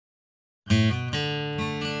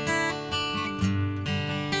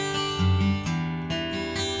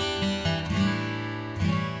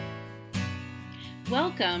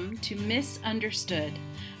Welcome to Misunderstood,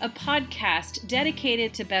 a podcast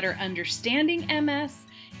dedicated to better understanding MS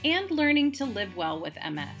and learning to live well with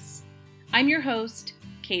MS. I'm your host,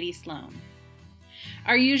 Katie Sloan.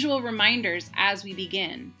 Our usual reminders as we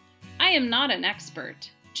begin. I am not an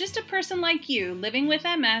expert, just a person like you living with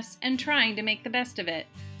MS and trying to make the best of it.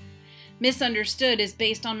 Misunderstood is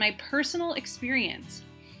based on my personal experience,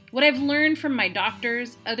 what I've learned from my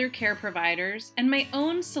doctors, other care providers, and my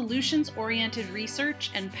own solutions-oriented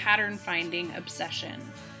research and pattern-finding obsession.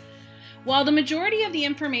 While the majority of the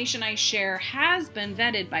information I share has been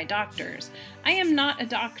vetted by doctors, I am not a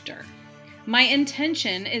doctor. My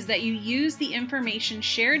intention is that you use the information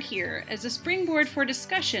shared here as a springboard for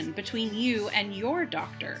discussion between you and your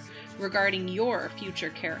doctor regarding your future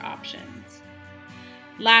care options.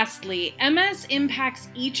 Lastly, MS impacts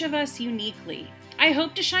each of us uniquely. I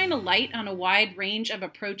hope to shine a light on a wide range of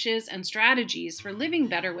approaches and strategies for living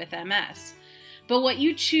better with MS. But what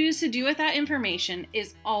you choose to do with that information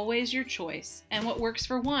is always your choice, and what works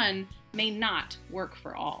for one may not work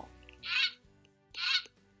for all.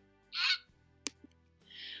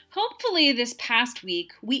 Hopefully this past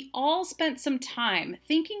week, we all spent some time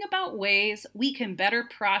thinking about ways we can better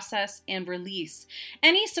process and release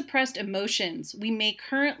any suppressed emotions we may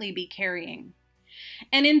currently be carrying.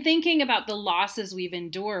 And in thinking about the losses we've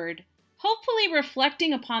endured, hopefully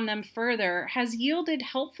reflecting upon them further has yielded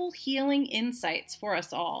helpful healing insights for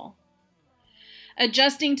us all.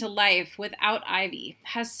 Adjusting to life without Ivy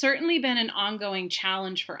has certainly been an ongoing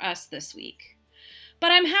challenge for us this week.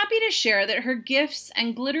 But I'm happy to share that her gifts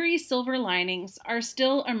and glittery silver linings are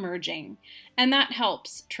still emerging, and that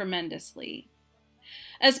helps tremendously.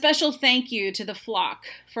 A special thank you to the flock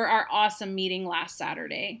for our awesome meeting last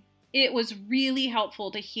Saturday. It was really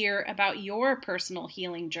helpful to hear about your personal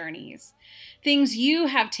healing journeys, things you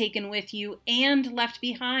have taken with you and left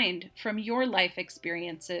behind from your life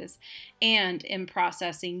experiences and in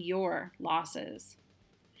processing your losses.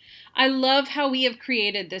 I love how we have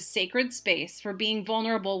created this sacred space for being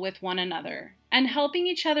vulnerable with one another and helping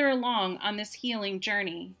each other along on this healing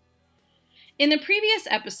journey. In the previous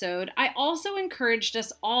episode, I also encouraged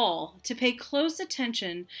us all to pay close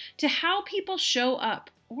attention to how people show up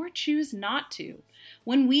or choose not to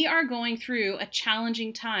when we are going through a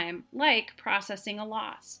challenging time like processing a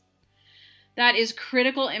loss. That is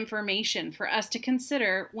critical information for us to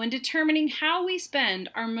consider when determining how we spend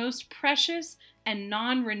our most precious and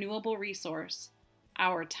non-renewable resource,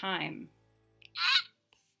 our time.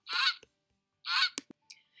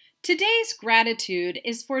 Today's gratitude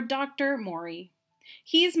is for Dr. Mori.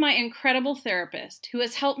 He's my incredible therapist who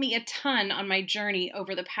has helped me a ton on my journey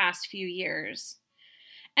over the past few years.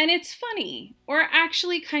 And it's funny, or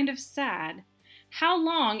actually kind of sad, how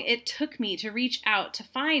long it took me to reach out to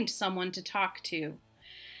find someone to talk to.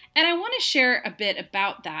 And I want to share a bit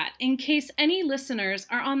about that in case any listeners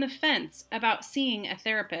are on the fence about seeing a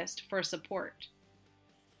therapist for support.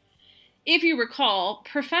 If you recall,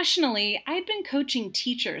 professionally, I'd been coaching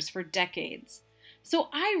teachers for decades, so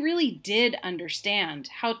I really did understand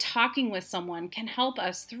how talking with someone can help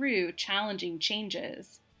us through challenging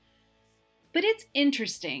changes. But it's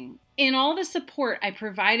interesting, in all the support I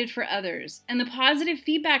provided for others and the positive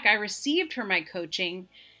feedback I received from my coaching,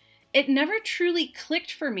 it never truly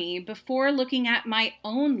clicked for me before looking at my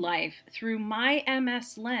own life through my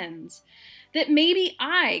MS lens that maybe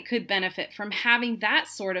I could benefit from having that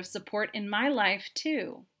sort of support in my life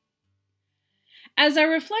too. As I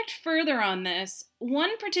reflect further on this,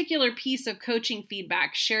 one particular piece of coaching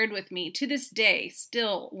feedback shared with me to this day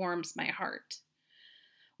still warms my heart.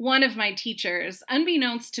 One of my teachers,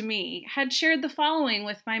 unbeknownst to me, had shared the following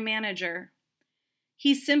with my manager.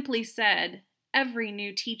 He simply said, "Every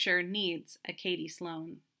new teacher needs a Katie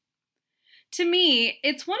Sloan." To me,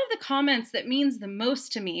 it's one of the comments that means the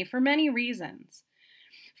most to me for many reasons.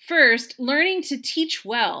 First, learning to teach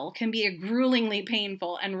well can be a gruelingly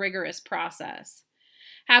painful and rigorous process.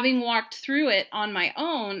 Having walked through it on my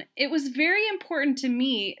own, it was very important to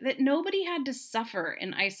me that nobody had to suffer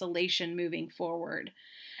in isolation moving forward,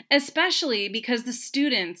 especially because the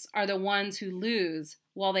students are the ones who lose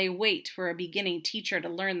while they wait for a beginning teacher to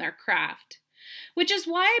learn their craft. Which is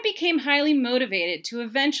why I became highly motivated to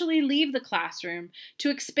eventually leave the classroom to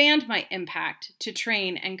expand my impact to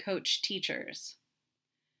train and coach teachers.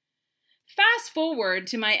 Fast forward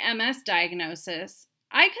to my MS diagnosis,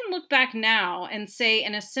 I can look back now and say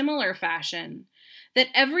in a similar fashion that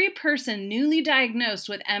every person newly diagnosed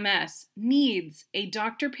with MS needs a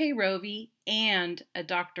Dr. Peyrovi and a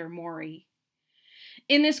Dr. Mori.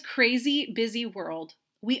 In this crazy, busy world,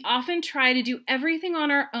 we often try to do everything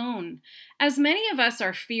on our own, as many of us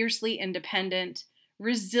are fiercely independent,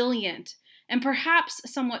 resilient, and perhaps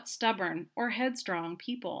somewhat stubborn or headstrong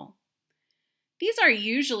people. These are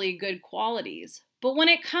usually good qualities, but when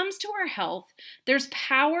it comes to our health, there's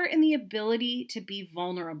power in the ability to be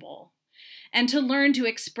vulnerable and to learn to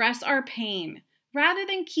express our pain rather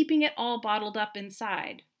than keeping it all bottled up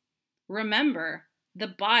inside. Remember, the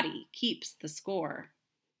body keeps the score.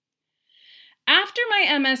 After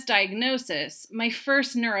my MS diagnosis, my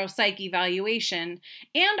first neuropsych evaluation,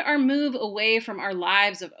 and our move away from our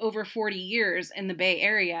lives of over 40 years in the Bay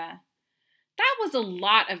Area, that was a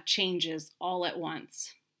lot of changes all at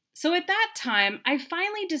once. So at that time, I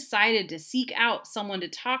finally decided to seek out someone to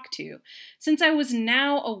talk to, since I was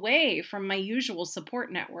now away from my usual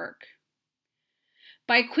support network.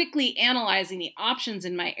 By quickly analyzing the options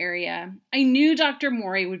in my area, I knew Dr.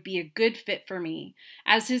 Morey would be a good fit for me,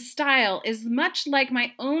 as his style is much like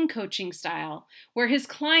my own coaching style, where his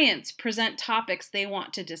clients present topics they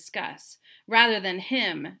want to discuss, rather than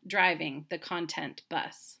him driving the content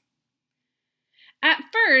bus. At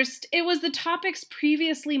first, it was the topics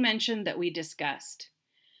previously mentioned that we discussed.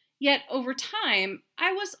 Yet over time,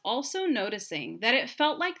 I was also noticing that it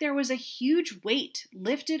felt like there was a huge weight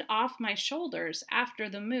lifted off my shoulders after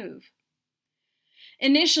the move.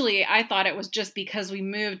 Initially, I thought it was just because we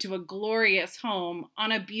moved to a glorious home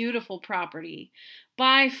on a beautiful property,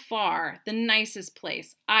 by far the nicest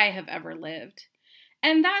place I have ever lived.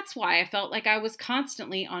 And that's why I felt like I was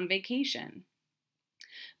constantly on vacation.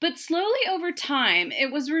 But slowly over time,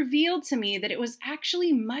 it was revealed to me that it was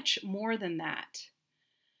actually much more than that.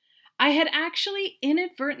 I had actually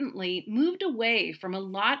inadvertently moved away from a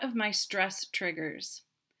lot of my stress triggers.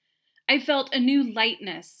 I felt a new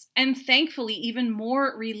lightness and thankfully even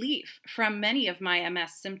more relief from many of my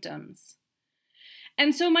MS symptoms.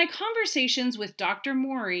 And so my conversations with Dr.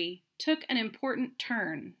 Morey took an important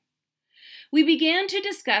turn. We began to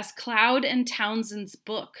discuss Cloud and Townsend's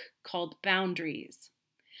book called Boundaries.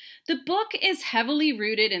 The book is heavily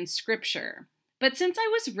rooted in scripture, but since I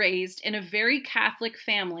was raised in a very Catholic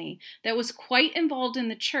family that was quite involved in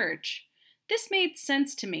the church, this made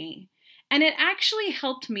sense to me, and it actually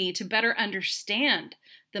helped me to better understand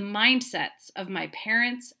the mindsets of my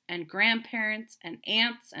parents and grandparents and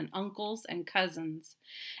aunts and uncles and cousins,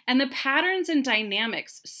 and the patterns and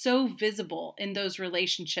dynamics so visible in those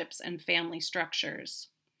relationships and family structures.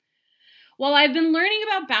 While I've been learning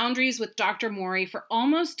about boundaries with Dr. Morey for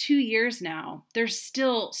almost 2 years now, there's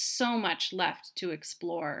still so much left to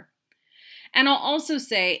explore. And I'll also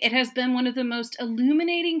say it has been one of the most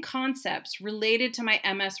illuminating concepts related to my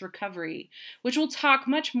MS recovery, which we'll talk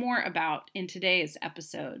much more about in today's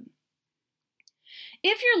episode.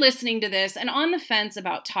 If you're listening to this and on the fence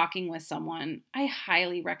about talking with someone, I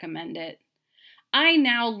highly recommend it. I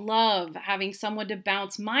now love having someone to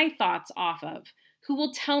bounce my thoughts off of, who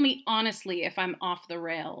will tell me honestly if I'm off the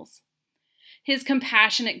rails. His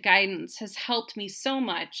compassionate guidance has helped me so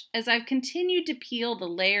much as I've continued to peel the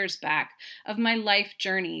layers back of my life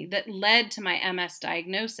journey that led to my MS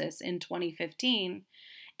diagnosis in 2015,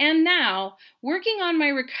 and now working on my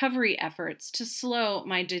recovery efforts to slow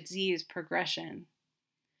my disease progression.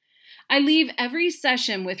 I leave every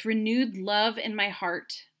session with renewed love in my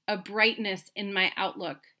heart, a brightness in my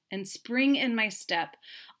outlook, and spring in my step,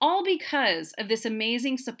 all because of this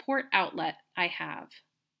amazing support outlet I have.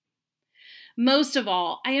 Most of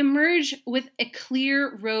all, I emerge with a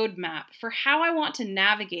clear roadmap for how I want to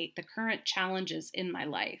navigate the current challenges in my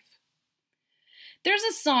life. There's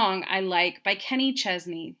a song I like by Kenny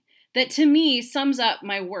Chesney that to me sums up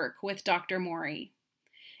my work with Dr. Morey.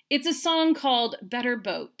 It's a song called Better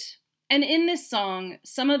Boat, and in this song,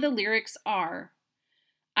 some of the lyrics are,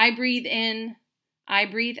 I breathe in, I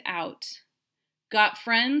breathe out. Got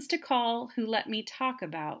friends to call who let me talk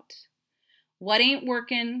about what ain't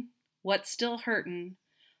working, what's still hurtin',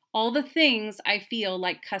 all the things I feel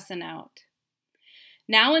like cussin' out.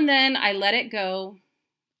 Now and then I let it go.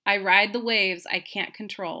 I ride the waves I can't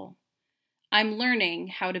control. I'm learning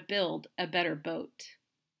how to build a better boat.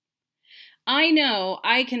 I know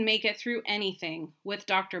I can make it through anything with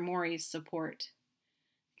Dr. Morey's support.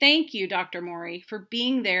 Thank you, Dr. Morey, for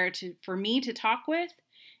being there for me to talk with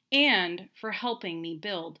and for helping me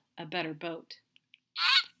build a better boat.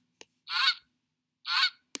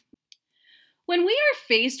 When we are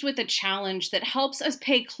faced with a challenge that helps us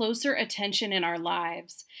pay closer attention in our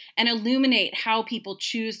lives and illuminate how people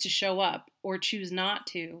choose to show up or choose not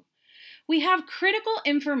to, we have critical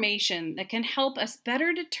information that can help us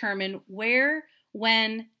better determine where,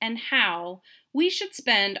 when, and how we should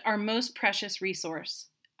spend our most precious resource,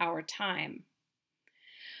 our time.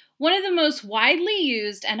 One of the most widely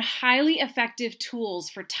used and highly effective tools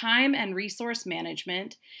for time and resource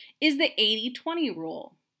management is the 80-20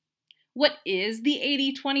 rule. What is the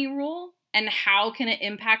 80-20 rule and how can it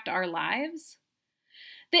impact our lives?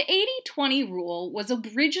 The 80-20 rule was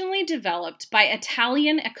originally developed by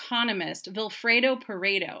Italian economist Vilfredo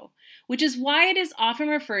Pareto, which is why it is often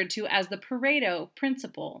referred to as the Pareto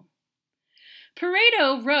principle.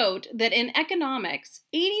 Pareto wrote that in economics,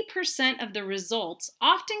 80% of the results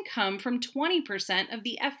often come from 20% of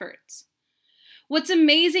the efforts. What's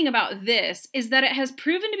amazing about this is that it has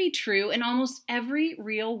proven to be true in almost every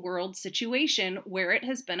real-world situation where it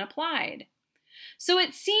has been applied. So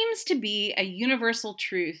it seems to be a universal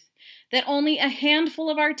truth that only a handful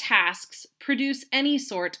of our tasks produce any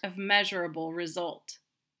sort of measurable result.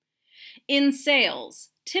 In sales,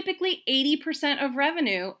 typically 80% of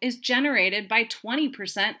revenue is generated by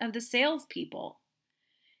 20% of the salespeople.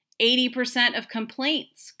 80% of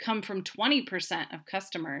complaints come from 20% of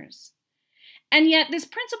customers. And yet, this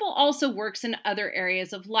principle also works in other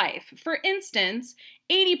areas of life. For instance,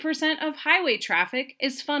 80% of highway traffic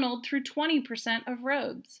is funneled through 20% of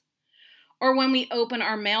roads. Or when we open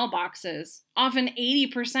our mailboxes, often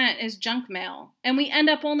 80% is junk mail, and we end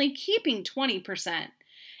up only keeping 20%.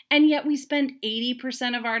 And yet we spend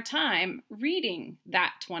 80% of our time reading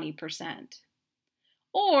that 20%.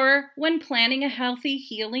 Or when planning a healthy,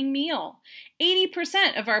 healing meal,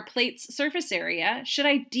 80% of our plate's surface area should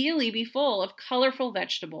ideally be full of colorful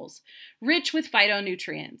vegetables, rich with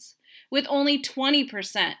phytonutrients, with only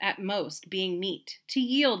 20% at most being meat to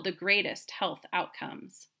yield the greatest health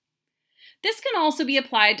outcomes. This can also be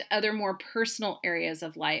applied to other more personal areas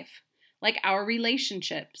of life, like our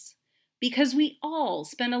relationships, because we all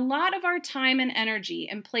spend a lot of our time and energy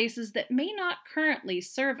in places that may not currently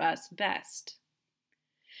serve us best.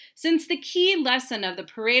 Since the key lesson of the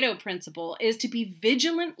Pareto principle is to be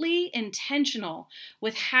vigilantly intentional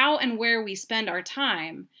with how and where we spend our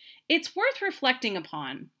time, it's worth reflecting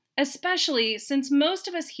upon, especially since most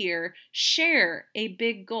of us here share a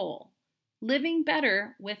big goal: living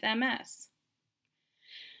better with MS.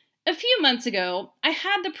 A few months ago, I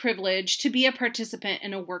had the privilege to be a participant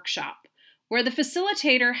in a workshop where the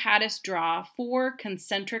facilitator had us draw 4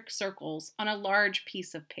 concentric circles on a large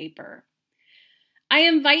piece of paper. I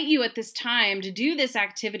invite you at this time to do this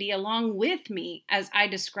activity along with me as I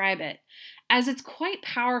describe it, as it's quite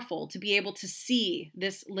powerful to be able to see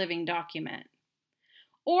this living document.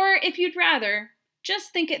 Or if you'd rather,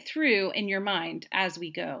 just think it through in your mind as we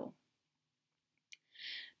go.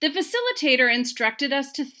 The facilitator instructed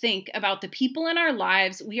us to think about the people in our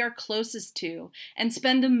lives we are closest to and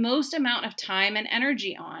spend the most amount of time and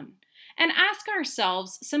energy on, and ask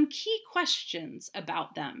ourselves some key questions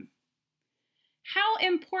about them. How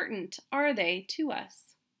important are they to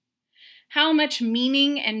us? How much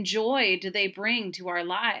meaning and joy do they bring to our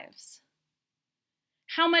lives?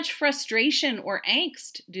 How much frustration or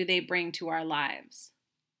angst do they bring to our lives?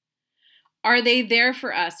 Are they there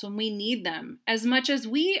for us when we need them as much as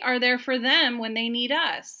we are there for them when they need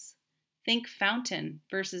us? Think fountain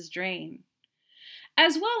versus drain.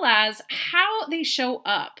 As well as how they show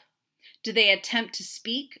up. Do they attempt to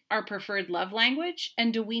speak our preferred love language,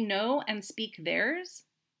 and do we know and speak theirs?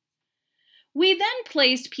 We then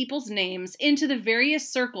placed people's names into the various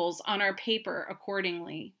circles on our paper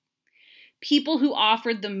accordingly. People who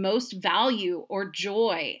offered the most value or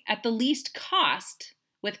joy at the least cost,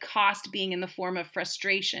 with cost being in the form of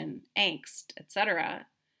frustration, angst, etc.,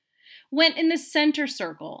 went in the center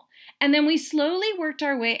circle, and then we slowly worked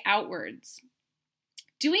our way outwards.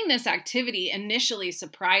 Doing this activity initially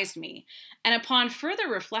surprised me, and upon further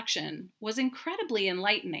reflection was incredibly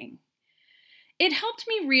enlightening. It helped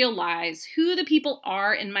me realize who the people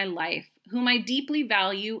are in my life, whom I deeply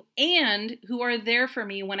value, and who are there for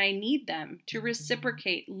me when I need them to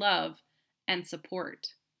reciprocate love and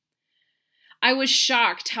support. I was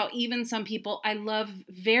shocked how even some people I love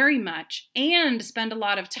very much and spend a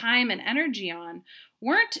lot of time and energy on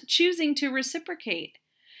weren't choosing to reciprocate.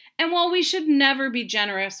 And while we should never be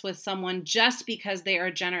generous with someone just because they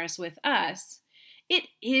are generous with us, it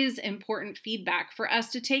is important feedback for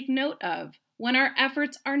us to take note of when our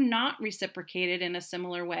efforts are not reciprocated in a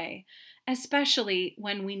similar way, especially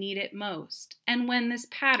when we need it most and when this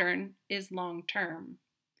pattern is long-term.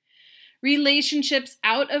 Relationships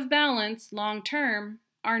out of balance long-term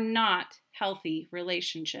are not healthy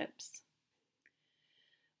relationships.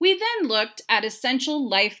 We then looked at essential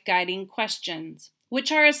life-guiding questions,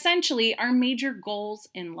 which are essentially our major goals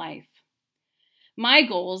in life. My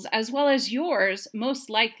goals, as well as yours, most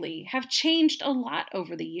likely, have changed a lot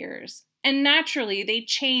over the years, and naturally they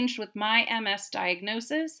changed with my MS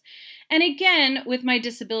diagnosis, and again with my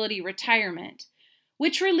disability retirement,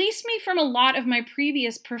 which released me from a lot of my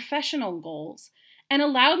previous professional goals and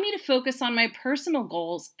allowed me to focus on my personal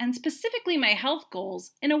goals and specifically my health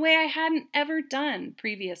goals in a way I hadn't ever done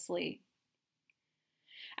previously.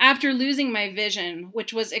 After losing my vision,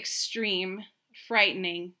 which was extreme,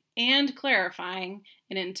 frightening, and clarifying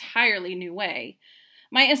in an entirely new way,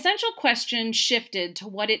 my essential question shifted to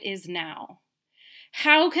what it is now.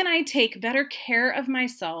 How can I take better care of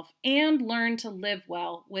myself and learn to live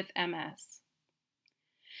well with MS?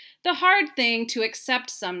 The hard thing to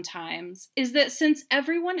accept sometimes is that since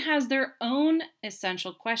everyone has their own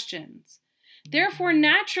essential questions, therefore,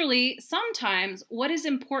 naturally, sometimes what is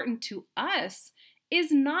important to us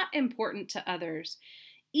is not important to others,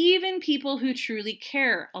 even people who truly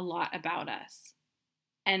care a lot about us.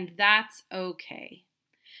 And that's okay.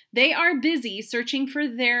 They are busy searching for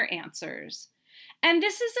their answers. And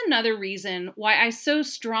this is another reason why I so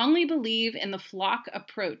strongly believe in the flock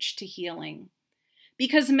approach to healing.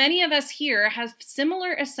 Because many of us here have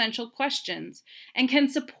similar essential questions and can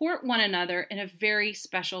support one another in a very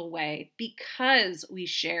special way because we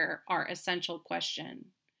share our essential question.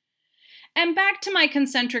 And back to my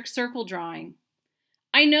concentric circle drawing.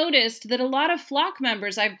 I noticed that a lot of flock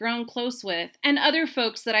members I've grown close with and other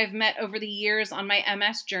folks that I've met over the years on my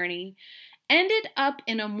MS journey ended up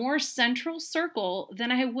in a more central circle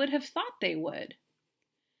than I would have thought they would.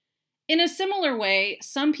 In a similar way,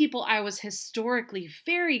 some people I was historically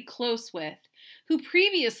very close with, who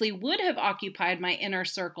previously would have occupied my inner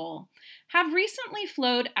circle, have recently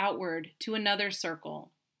flowed outward to another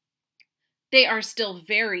circle. They are still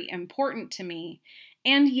very important to me,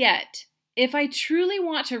 and yet, if I truly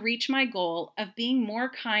want to reach my goal of being more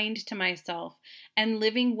kind to myself and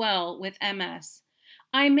living well with MS,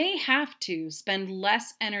 I may have to spend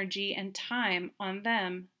less energy and time on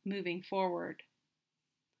them moving forward.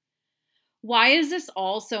 Why is this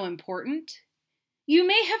all so important? You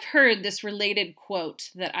may have heard this related quote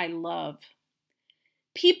that I love.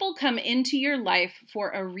 People come into your life for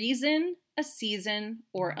a reason, a season,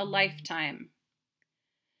 or a lifetime.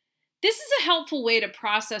 This is a helpful way to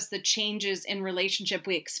process the changes in relationship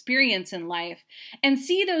we experience in life and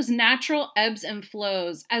see those natural ebbs and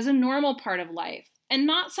flows as a normal part of life and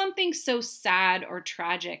not something so sad or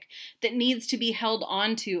tragic that needs to be held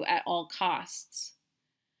onto at all costs.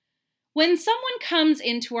 When someone comes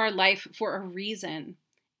into our life for a reason,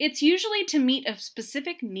 it's usually to meet a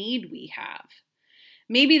specific need we have.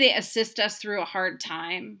 Maybe they assist us through a hard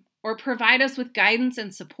time or provide us with guidance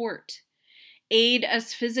and support, aid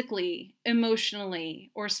us physically,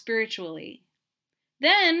 emotionally, or spiritually.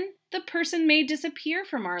 Then the person may disappear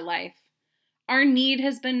from our life. Our need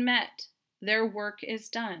has been met. Their work is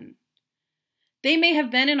done. They may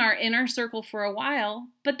have been in our inner circle for a while,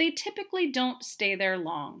 but they typically don't stay there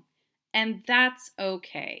long. And that's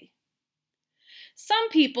okay. Some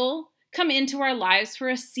people come into our lives for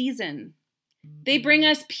a season. They bring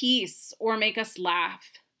us peace or make us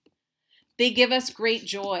laugh. They give us great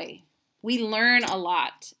joy. We learn a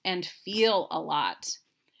lot and feel a lot.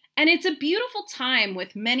 And it's a beautiful time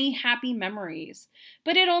with many happy memories,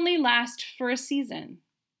 but it only lasts for a season.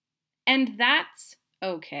 And that's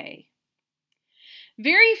okay.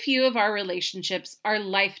 Very few of our relationships are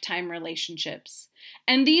lifetime relationships,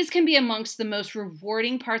 and these can be amongst the most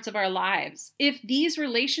rewarding parts of our lives if these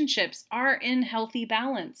relationships are in healthy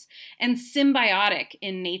balance and symbiotic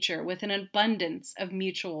in nature with an abundance of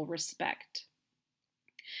mutual respect.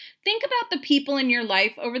 Think about the people in your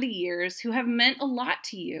life over the years who have meant a lot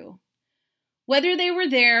to you. Whether they were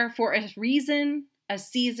there for a reason, a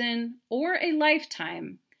season, or a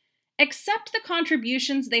lifetime, accept the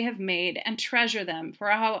contributions they have made and treasure them for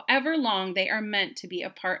however long they are meant to be a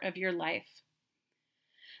part of your life.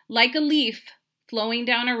 Like a leaf flowing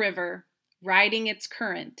down a river, riding its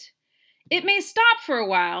current, it may stop for a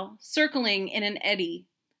while, circling in an eddy,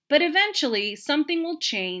 but eventually something will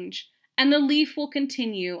change and the leaf will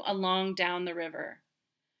continue along down the river.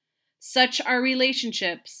 Such are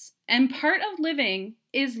relationships, and part of living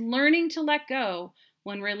is learning to let go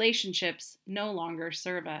when relationships no longer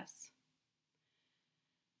serve us.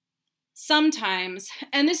 Sometimes,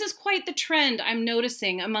 and this is quite the trend I'm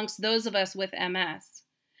noticing amongst those of us with MS,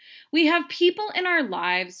 we have people in our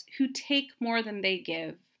lives who take more than they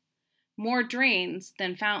give, more drains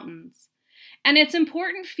than fountains. And it's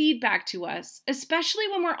important feedback to us, especially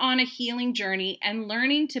when we're on a healing journey and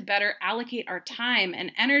learning to better allocate our time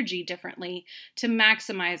and energy differently to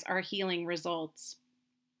maximize our healing results.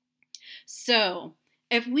 So,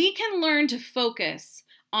 if we can learn to focus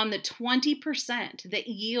on the 20% that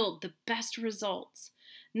yield the best results,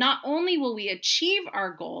 not only will we achieve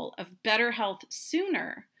our goal of better health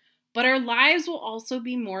sooner, But our lives will also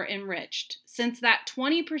be more enriched, since that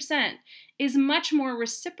 20% is much more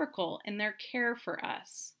reciprocal in their care for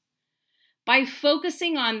us. By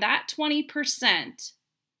focusing on that 20%,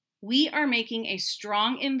 we are making a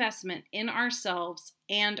strong investment in ourselves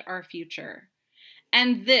and our future.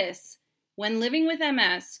 And this, when living with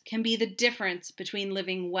MS, can be the difference between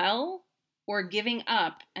living well or giving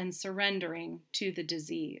up and surrendering to the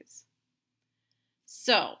disease.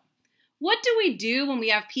 So, what do we do when we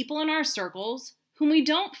have people in our circles whom we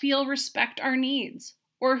don't feel respect our needs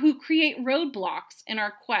or who create roadblocks in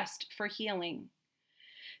our quest for healing?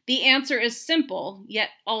 The answer is simple, yet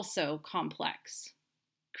also complex.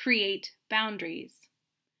 Create boundaries.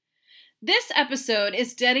 This episode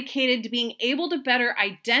is dedicated to being able to better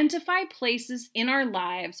identify places in our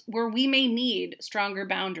lives where we may need stronger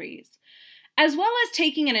boundaries, as well as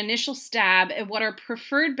taking an initial stab at what our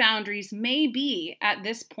preferred boundaries may be at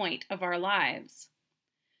this point of our lives.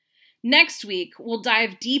 Next week, we'll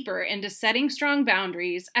dive deeper into setting strong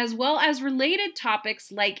boundaries, as well as related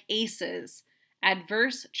topics like ACEs,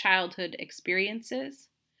 adverse childhood experiences,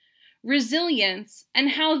 resilience, and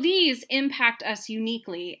how these impact us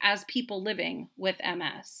uniquely as people living with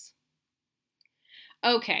MS.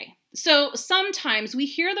 Okay, so sometimes we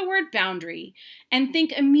hear the word boundary and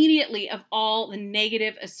think immediately of all the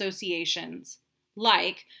negative associations,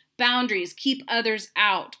 like boundaries keep others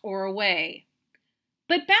out or away.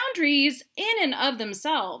 But boundaries in and of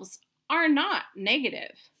themselves are not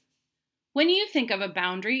negative. When you think of a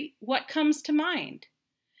boundary, what comes to mind?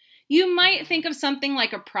 You might think of something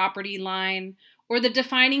like a property line, or the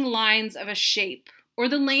defining lines of a shape, or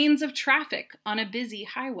the lanes of traffic on a busy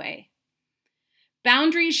highway.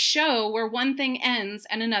 Boundaries show where one thing ends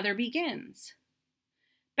and another begins.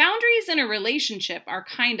 Boundaries in a relationship are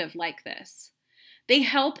kind of like this. They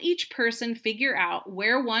help each person figure out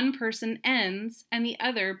where one person ends and the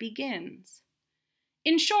other begins.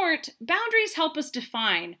 In short, boundaries help us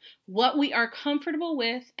define what we are comfortable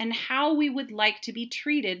with and how we would like to be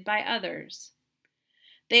treated by others.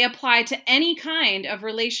 They apply to any kind of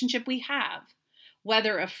relationship we have,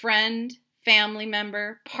 whether a friend, family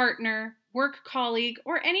member, partner, work colleague,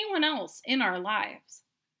 or anyone else in our lives.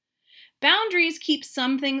 Boundaries keep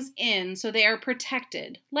some things in so they are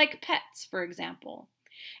protected, like pets, for example.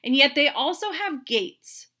 And yet they also have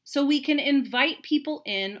gates, so we can invite people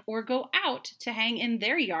in or go out to hang in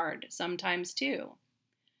their yard sometimes too.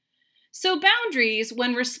 So boundaries,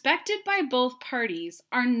 when respected by both parties,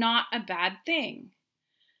 are not a bad thing.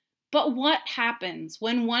 But what happens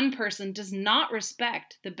when one person does not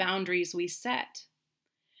respect the boundaries we set?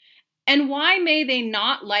 And why may they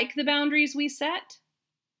not like the boundaries we set?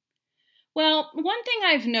 Well, one thing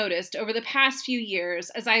I've noticed over the past few years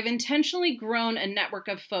as I've intentionally grown a network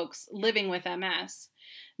of folks living with MS,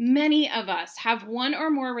 many of us have one or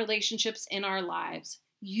more relationships in our lives,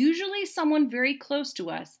 usually someone very close to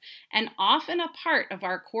us and often a part of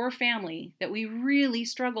our core family that we really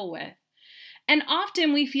struggle with. And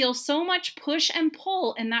often we feel so much push and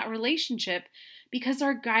pull in that relationship because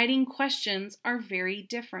our guiding questions are very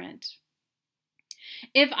different.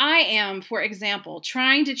 If I am, for example,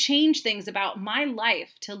 trying to change things about my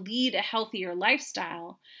life to lead a healthier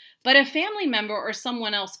lifestyle, but a family member or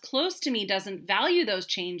someone else close to me doesn't value those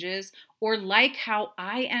changes or like how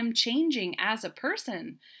I am changing as a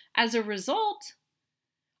person, as a result,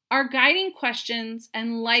 our guiding questions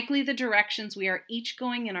and likely the directions we are each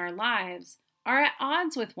going in our lives are at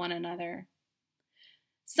odds with one another.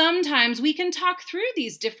 Sometimes we can talk through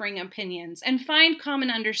these differing opinions and find common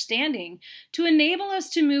understanding to enable us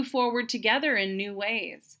to move forward together in new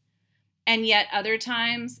ways. And yet other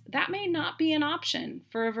times, that may not be an option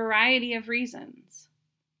for a variety of reasons.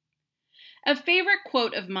 A favorite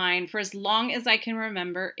quote of mine for as long as I can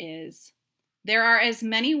remember is, "There are as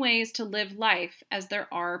many ways to live life as there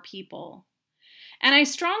are people." And I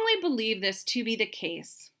strongly believe this to be the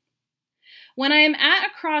case. When I am at a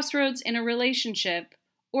crossroads in a relationship,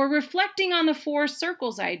 or reflecting on the 4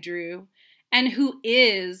 circles I drew, and who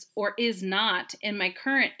is or is not in my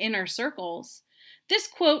current inner circles, this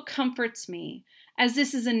quote comforts me, as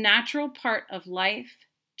this is a natural part of life,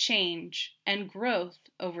 change, and growth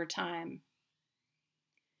over time.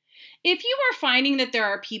 If you are finding that there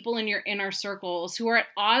are people in your inner circles who are at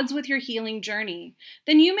odds with your healing journey,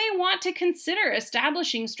 then you may want to consider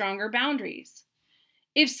establishing stronger boundaries.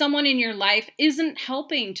 If someone in your life isn't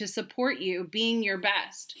helping to support you being your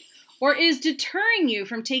best, or is deterring you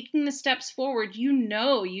from taking the steps forward you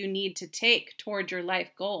know you need to take toward your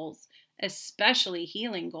life goals, especially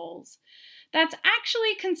healing goals, that's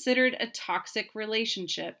actually considered a toxic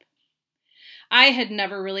relationship. I had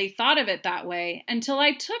never really thought of it that way until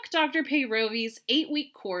I took Dr. Peyrovi's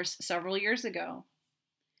 8-week course several years ago.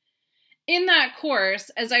 In that course,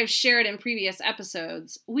 as I've shared in previous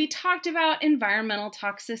episodes, we talked about environmental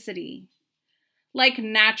toxicity, like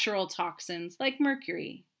natural toxins like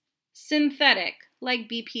mercury, synthetic like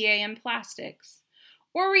BPA in plastics,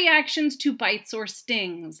 or reactions to bites or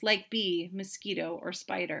stings like bee, mosquito, or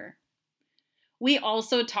spider. We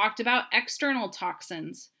also talked about external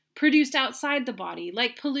toxins produced outside the body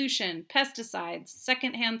like pollution, pesticides,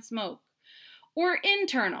 secondhand smoke, or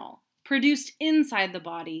internal, produced inside the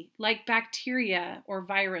body like bacteria or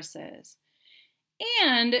viruses.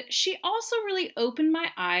 And she also really opened my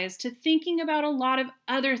eyes to thinking about a lot of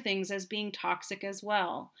other things as being toxic as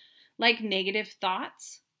well, like negative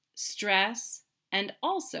thoughts, stress, and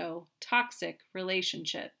also toxic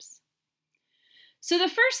relationships. So, the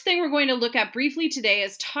first thing we're going to look at briefly today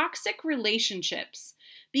is toxic relationships,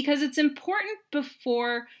 because it's important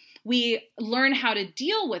before we learn how to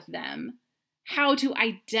deal with them, how to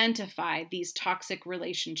identify these toxic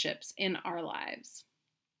relationships in our lives.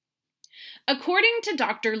 According to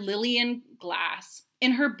Dr. Lillian Glass,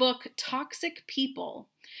 in her book Toxic People,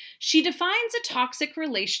 she defines a toxic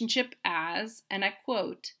relationship as, and I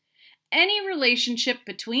quote, any relationship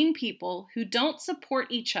between people who don't support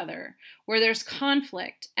each other, where there's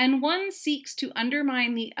conflict and one seeks to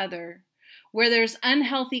undermine the other, where there's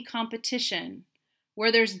unhealthy competition,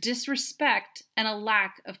 where there's disrespect and a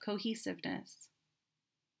lack of cohesiveness.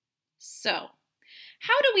 So,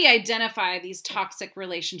 how do we identify these toxic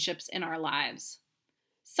relationships in our lives?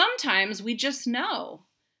 Sometimes we just know.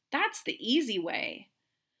 That's the easy way.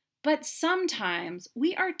 But sometimes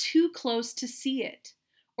we are too close to see it,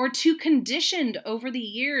 or too conditioned over the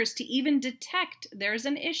years to even detect there's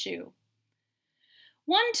an issue.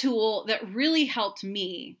 One tool that really helped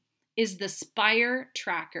me is the Spire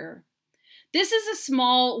Tracker. This is a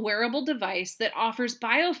small wearable device that offers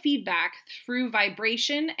biofeedback through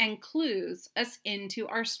vibration and clues us into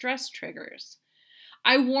our stress triggers.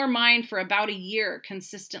 I wore mine for about a year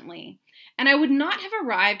consistently, and I would not have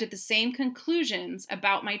arrived at the same conclusions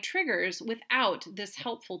about my triggers without this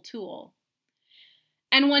helpful tool.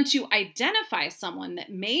 And once you identify someone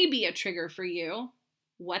that may be a trigger for you,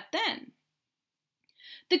 what then?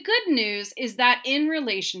 The good news is that in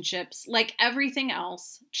relationships, like everything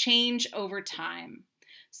else, change over time.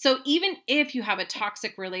 So even if you have a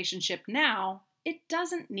toxic relationship now, it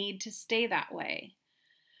doesn't need to stay that way.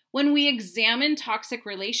 When we examine toxic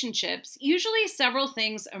relationships, usually several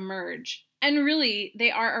things emerge, and really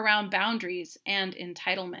they are around boundaries and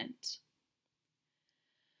entitlement.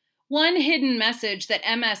 One hidden message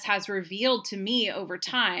that MS has revealed to me over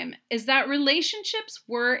time is that relationships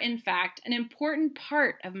were, in fact, an important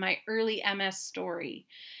part of my early MS story,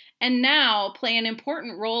 and now play an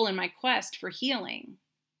important role in my quest for healing.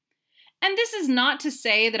 And this is not to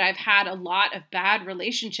say that I've had a lot of bad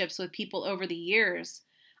relationships with people over the years.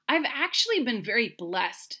 I've actually been very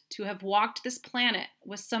blessed to have walked this planet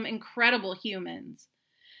with some incredible humans.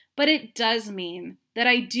 But it does mean that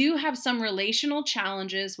I do have some relational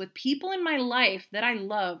challenges with people in my life that I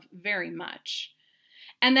love very much.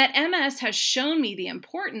 And that MS has shown me the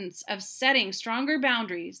importance of setting stronger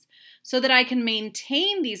boundaries so that I can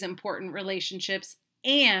maintain these important relationships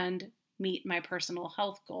and meet my personal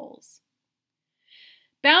health goals.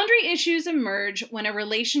 Boundary issues emerge when a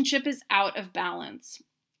relationship is out of balance.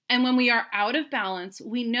 And when we are out of balance,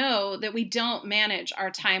 we know that we don't manage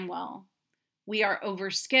our time well. We are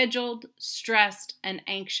overscheduled, stressed, and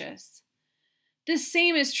anxious. The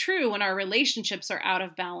same is true when our relationships are out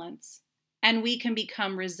of balance, and we can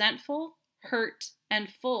become resentful, hurt, and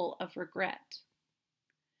full of regret.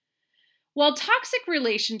 While toxic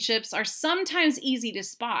relationships are sometimes easy to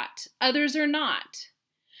spot, others are not.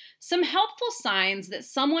 Some helpful signs that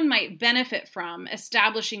someone might benefit from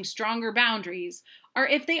establishing stronger boundaries are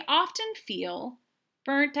if they often feel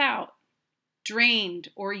burnt out, drained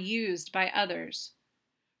or used by others,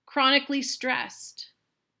 chronically stressed,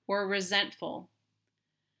 or resentful.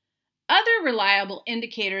 Other reliable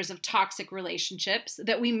indicators of toxic relationships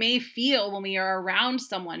that we may feel when we are around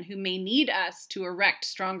someone who may need us to erect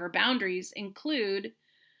stronger boundaries include: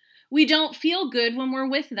 we don't feel good when we're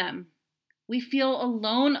with them. We feel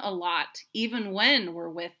alone a lot, even when we're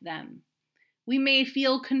with them. We may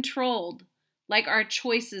feel controlled, like our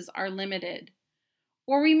choices are limited.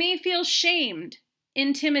 Or we may feel shamed,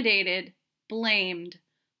 intimidated, blamed,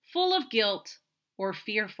 full of guilt, or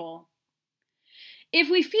fearful. If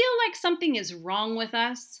we feel like something is wrong with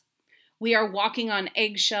us, we are walking on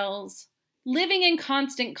eggshells, living in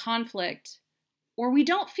constant conflict, or we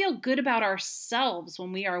don't feel good about ourselves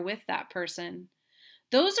when we are with that person,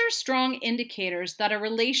 those are strong indicators that a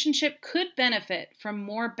relationship could benefit from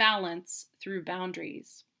more balance through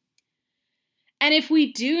boundaries. And if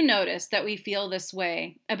we do notice that we feel this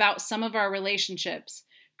way about some of our relationships,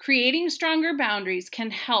 creating stronger boundaries can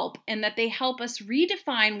help in that they help us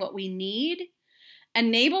redefine what we need,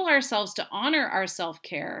 enable ourselves to honor our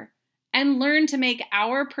self-care, and learn to make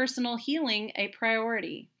our personal healing a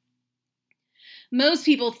priority. Most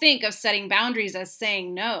people think of setting boundaries as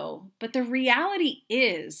saying no, but the reality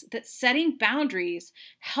is that setting boundaries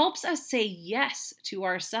helps us say yes to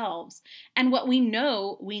ourselves and what we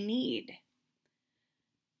know we need.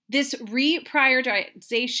 This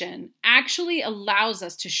reprioritization actually allows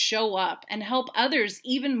us to show up and help others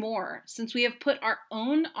even more since we have put our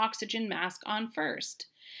own oxygen mask on first.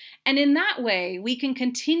 And in that way, we can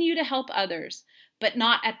continue to help others, but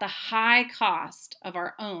not at the high cost of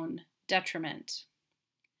our own detriment.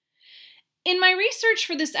 In my research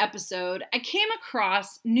for this episode, I came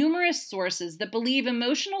across numerous sources that believe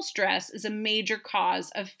emotional stress is a major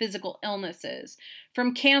cause of physical illnesses,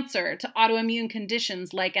 from cancer to autoimmune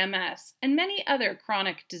conditions like MS and many other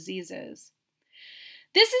chronic diseases.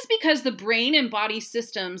 This is because the brain and body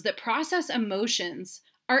systems that process emotions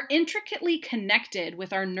are intricately connected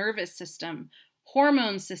with our nervous system,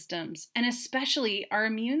 hormone systems, and especially our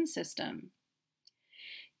immune system.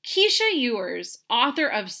 Keisha Ewers, author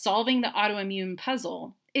of Solving the Autoimmune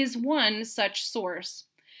Puzzle, is one such source.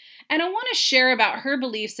 And I want to share about her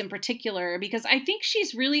beliefs in particular because I think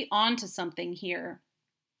she's really onto something here.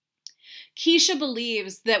 Keisha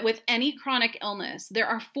believes that with any chronic illness, there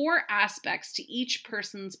are 4 aspects to each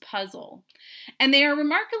person's puzzle, and they are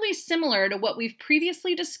remarkably similar to what we've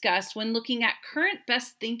previously discussed when looking at current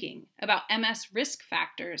best thinking about MS risk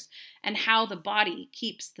factors and how the body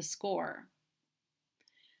keeps the score.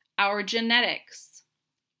 Our genetics,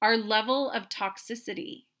 our level of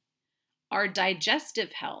toxicity, our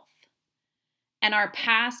digestive health, and our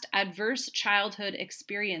past adverse childhood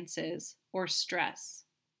experiences or stress.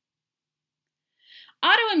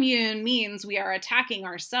 Autoimmune means we are attacking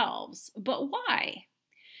ourselves, but why?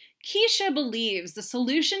 Keisha believes the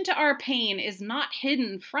solution to our pain is not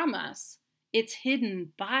hidden from us, it's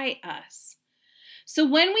hidden by us. So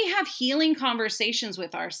when we have healing conversations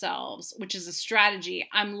with ourselves, which is a strategy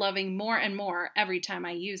I'm loving more and more every time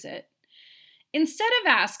I use it, instead of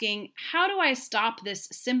asking, how do I stop this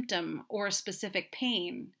symptom or specific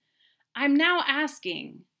pain? I'm now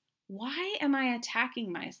asking, why am I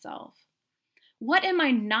attacking myself? What am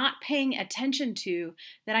I not paying attention to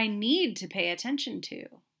that I need to pay attention to?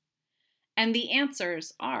 And the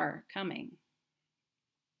answers are coming.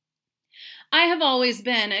 I have always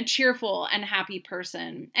been a cheerful and happy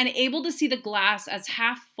person and able to see the glass as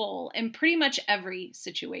half full in pretty much every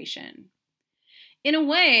situation. In a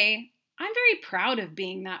way, I'm very proud of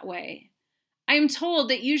being that way. I am told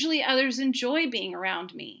that usually others enjoy being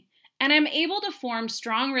around me, and I'm able to form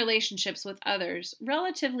strong relationships with others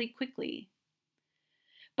relatively quickly.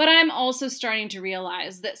 But I'm also starting to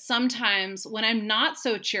realize that sometimes when I'm not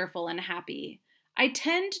so cheerful and happy, I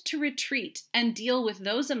tend to retreat and deal with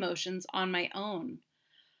those emotions on my own,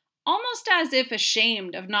 almost as if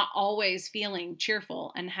ashamed of not always feeling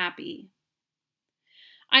cheerful and happy.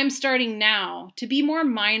 I'm starting now to be more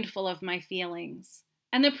mindful of my feelings,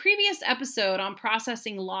 and the previous episode on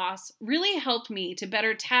processing loss really helped me to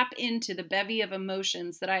better tap into the bevy of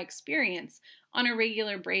emotions that I experience on a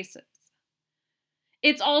regular basis.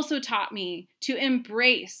 It's also taught me to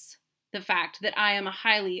embrace the fact that I am a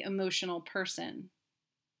highly emotional person.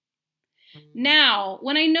 Now,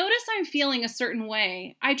 when I notice I'm feeling a certain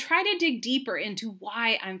way, I try to dig deeper into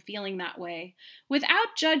why I'm feeling that way,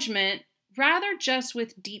 without judgment, rather just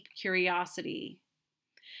with deep curiosity,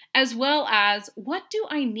 as well as what do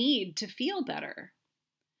I need to feel better?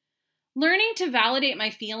 Learning to validate my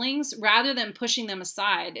feelings rather than pushing them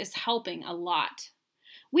aside is helping a lot.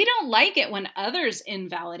 We don't like it when others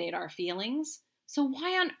invalidate our feelings, so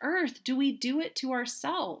why on earth do we do it to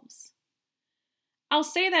ourselves? I'll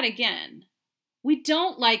say that again. We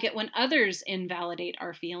don't like it when others invalidate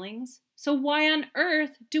our feelings, so why on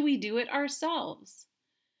earth do we do it ourselves?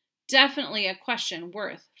 Definitely a question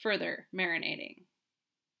worth further marinating.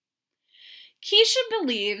 Keisha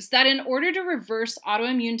believes that in order to reverse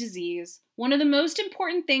autoimmune disease, one of the most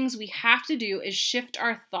important things we have to do is shift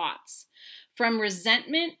our thoughts from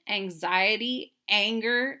resentment, anxiety,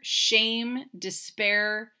 anger, shame,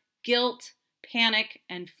 despair, guilt, panic,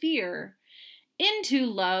 and fear into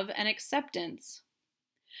love and acceptance.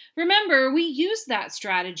 Remember, we use that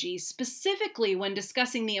strategy specifically when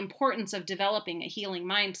discussing the importance of developing a healing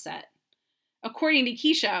mindset. According to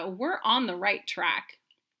Keisha, we're on the right track.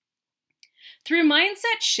 Through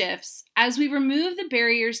mindset shifts, as we remove the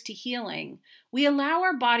barriers to healing, we allow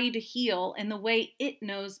our body to heal in the way it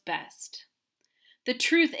knows best. The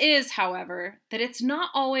truth is, however, that it's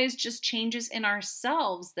not always just changes in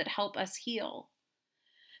ourselves that help us heal.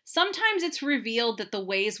 Sometimes it's revealed that the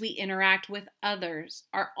ways we interact with others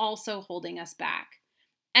are also holding us back.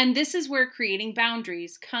 And this is where creating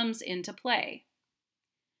boundaries comes into play.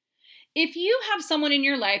 If you have someone in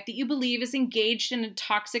your life that you believe is engaged in a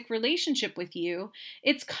toxic relationship with you,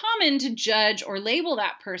 it's common to judge or label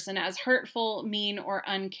that person as hurtful, mean, or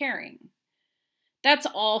uncaring. That's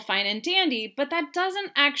all fine and dandy, but that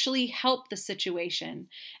doesn't actually help the situation.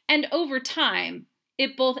 And over time,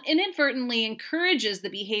 it both inadvertently encourages the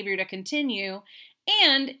behavior to continue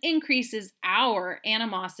and increases our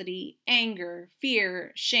animosity, anger,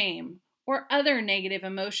 fear, shame, or other negative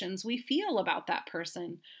emotions we feel about that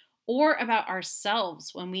person or about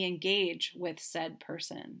ourselves when we engage with said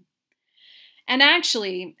person. And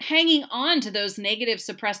actually, hanging on to those negative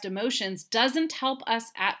suppressed emotions doesn't help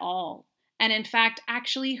us at all, and in fact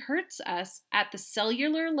actually hurts us at the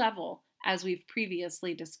cellular level, as we've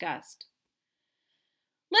previously discussed.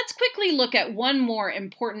 Let's quickly look at one more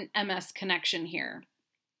important MS connection here.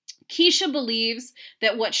 Keisha believes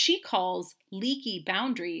that what she calls leaky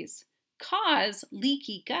boundaries cause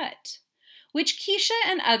leaky gut, which Keisha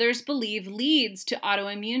and others believe leads to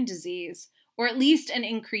autoimmune disease, or at least an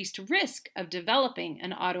increased risk of developing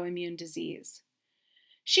an autoimmune disease.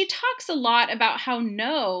 She talks a lot about how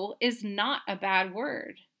no is not a bad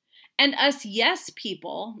word. And us yes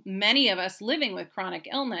people, many of us living with chronic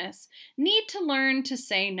illness, need to learn to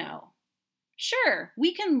say no. Sure,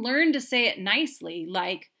 we can learn to say it nicely,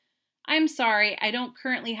 like, I'm sorry, I don't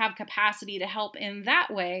currently have capacity to help in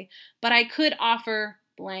that way, but I could offer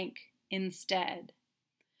blank instead.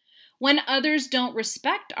 When others don't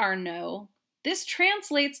respect our no, this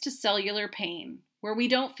translates to cellular pain, where we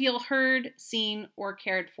don't feel heard, seen, or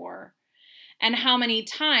cared for. And how many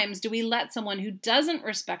times do we let someone who doesn't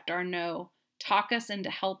respect our no talk us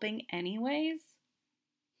into helping anyways?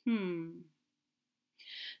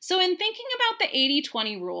 So in thinking about the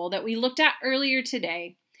 80-20 rule that we looked at earlier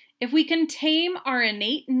today, if we can tame our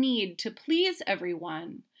innate need to please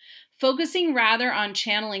everyone, focusing rather on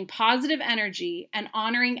channeling positive energy and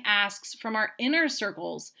honoring asks from our inner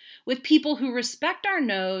circles with people who respect our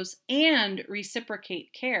no's and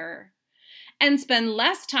reciprocate care, and spend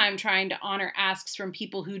less time trying to honor asks from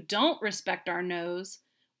people who don't respect our no's,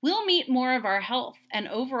 we'll meet more of our health and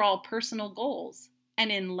overall personal goals,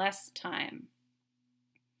 and in less time.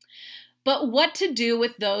 But what to do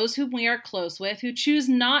with those whom we are close with who choose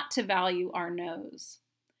not to value our no's?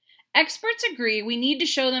 Experts agree we need to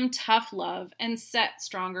show them tough love and set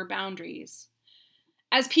stronger boundaries.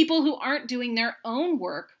 As people who aren't doing their own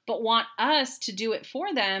work but want us to do it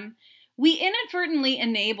for them, we inadvertently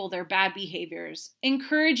enable their bad behaviors,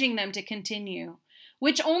 encouraging them to continue,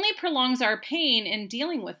 which only prolongs our pain in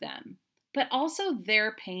dealing with them, but also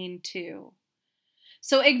their pain too.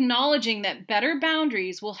 So acknowledging that better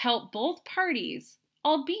boundaries will help both parties,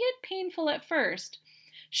 albeit painful at first,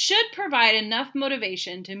 should provide enough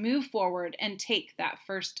motivation to move forward and take that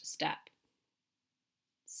first step.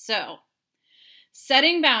 So,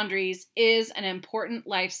 setting boundaries is an important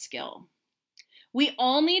life skill. We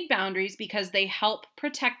all need boundaries because they help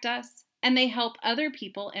protect us and they help other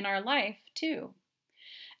people in our life too.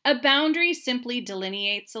 A boundary simply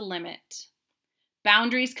delineates a limit.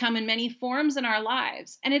 Boundaries come in many forms in our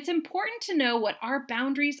lives, and it's important to know what our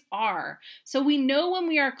boundaries are so we know when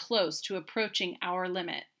we are close to approaching our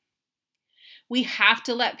limit. We have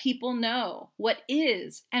to let people know what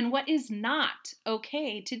is and what is not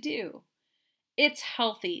okay to do. It's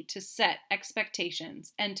healthy to set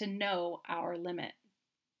expectations and to know our limit.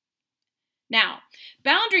 Now,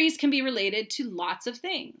 boundaries can be related to lots of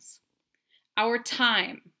things. Our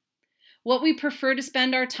time, what we prefer to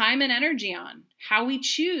spend our time and energy on, how we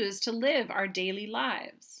choose to live our daily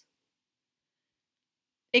lives.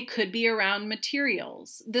 It could be around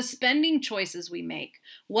materials, the spending choices we make,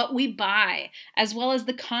 what we buy, as well as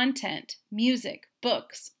the content, music,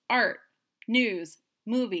 books, art, news,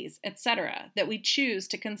 movies, etc. that we choose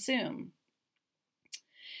to consume.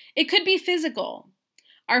 It could be physical,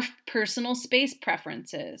 our personal space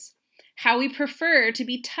preferences, how we prefer to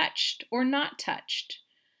be touched or not touched,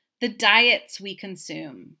 the diets we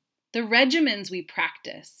consume, the regimens we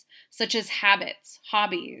practice, such as habits,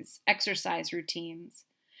 hobbies, exercise routines,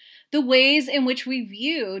 the ways in which we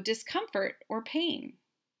view discomfort or pain.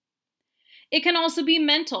 It can also be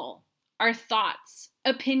mental, our thoughts,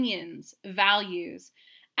 opinions, values,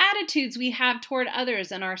 attitudes we have toward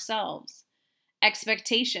others and ourselves,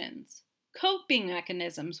 expectations, coping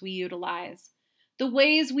mechanisms we utilize, the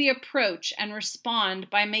ways we approach and respond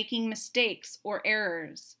by making mistakes or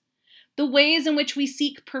errors, the ways in which we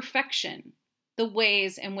seek perfection, the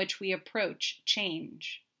ways in which we approach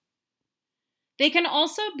change. They can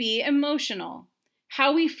also be emotional,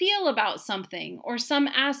 how we feel about something or some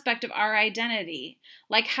aspect of our identity,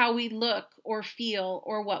 like how we look or feel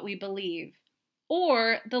or what we believe,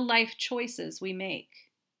 or the life choices we make.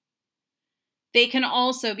 They can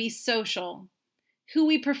also be social, who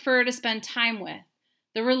we prefer to spend time with,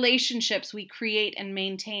 the relationships we create and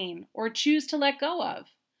maintain or choose to let go of,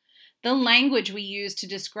 the language we use to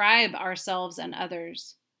describe ourselves and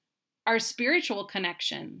others, our spiritual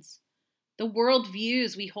connections, the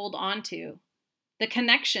worldviews we hold on to, the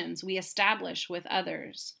connections we establish with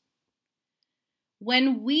others.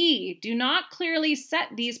 When we do not clearly set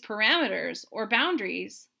these parameters or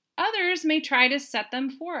boundaries, others may try to set them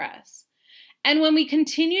for us. And when we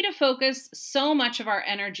continue to focus so much of our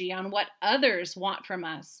energy on what others want from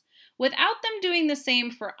us, without them doing the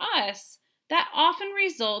same for us, that often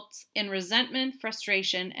results in resentment,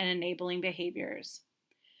 frustration, and enabling behaviors.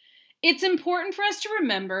 It's important for us to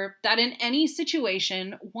remember that in any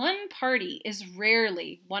situation, one party is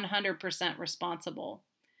rarely 100% responsible.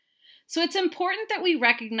 So it's important that we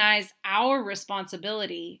recognize our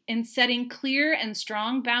responsibility in setting clear and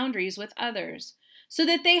strong boundaries with others, so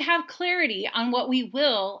that they have clarity on what we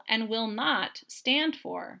will and will not stand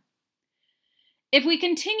for. If we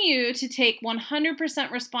continue to take 100%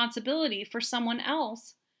 responsibility for someone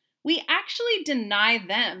else, we actually deny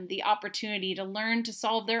them the opportunity to learn to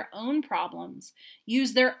solve their own problems,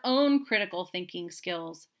 use their own critical thinking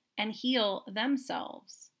skills, and heal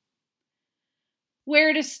themselves.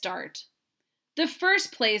 Where to start? The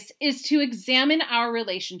first place is to examine our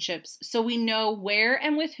relationships so we know where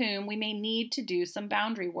and with whom we may need to do some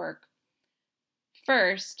boundary work.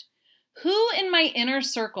 First, who in my inner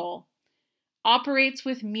circle operates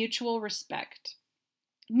with mutual respect?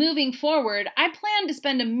 Moving forward, I plan to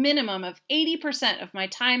spend a minimum of 80% of my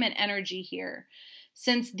time and energy here.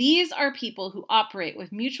 Since these are people who operate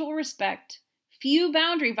with mutual respect, few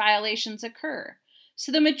boundary violations occur.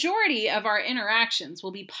 So the majority of our interactions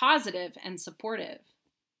will be positive and supportive.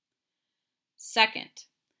 Second,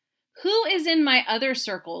 who is in my other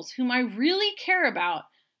circles whom I really care about,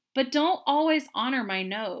 but don't always honor my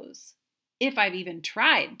no's, if I've even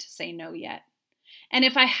tried to say no yet? And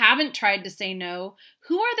if I haven't tried to say no,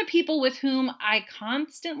 who are the people with whom I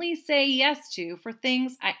constantly say yes to for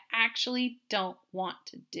things I actually don't want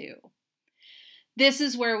to do? This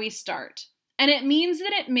is where we start. And it means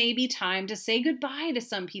that it may be time to say goodbye to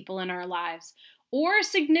some people in our lives or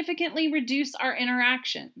significantly reduce our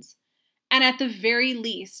interactions. And at the very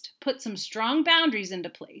least, put some strong boundaries into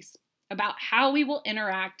place about how we will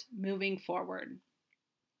interact moving forward.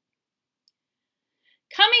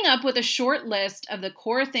 Coming up with a short list of the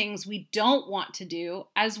core things we don't want to do,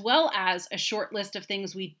 as well as a short list of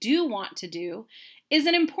things we do want to do, is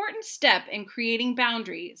an important step in creating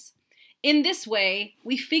boundaries. In this way,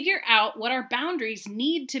 we figure out what our boundaries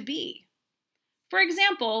need to be. For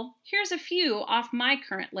example, here's a few off my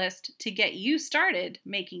current list to get you started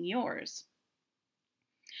making yours.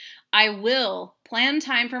 I will plan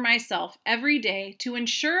time for myself every day to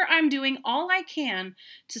ensure I'm doing all I can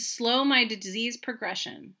to slow my disease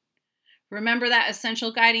progression. Remember that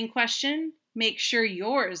essential guiding question? Make sure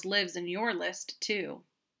yours lives in your list too.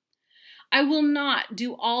 I will not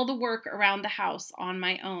do all the work around the house on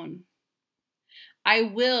my own. I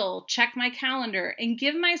will check my calendar and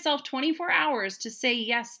give myself 24 hours to say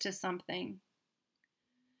yes to something.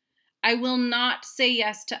 I will not say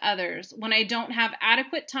yes to others when I don't have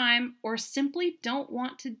adequate time or simply don't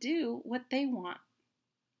want to do what they want.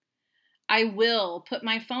 I will put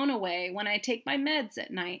my phone away when I take my meds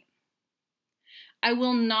at night. I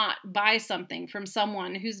will not buy something from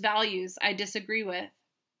someone whose values I disagree with.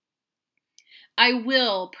 I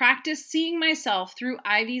will practice seeing myself through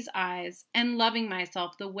Ivy's eyes and loving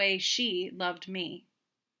myself the way she loved me.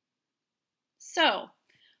 So,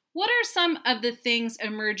 what are some of the things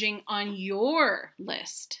emerging on your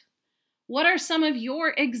list? What are some of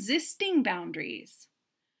your existing boundaries?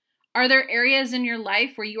 Are there areas in your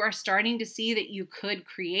life where you are starting to see that you could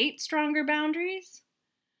create stronger boundaries?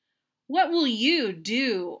 What will you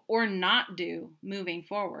do or not do moving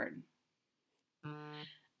forward?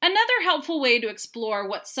 Another helpful way to explore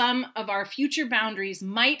what some of our future boundaries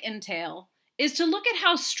might entail is to look at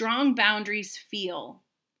how strong boundaries feel.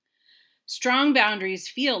 Strong boundaries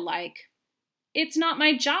feel like, it's not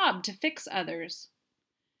my job to fix others.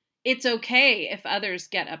 It's okay if others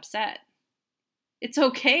get upset. It's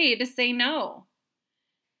okay to say no.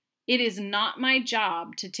 It is not my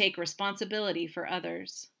job to take responsibility for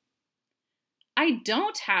others. I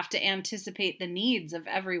don't have to anticipate the needs of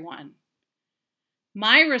everyone.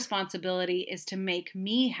 My responsibility is to make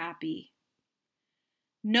me happy.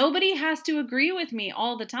 Nobody has to agree with me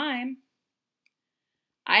all the time.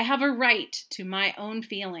 I have a right to my own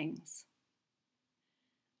feelings.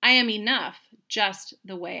 I am enough just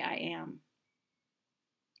the way I am.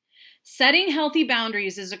 Setting healthy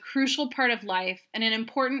boundaries is a crucial part of life and an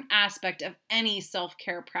important aspect of any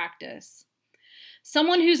self-care practice.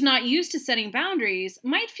 Someone who's not used to setting boundaries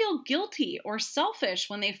might feel guilty or selfish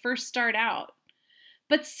when they first start out.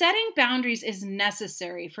 But setting boundaries is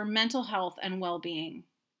necessary for mental health and well-being.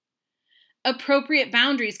 Appropriate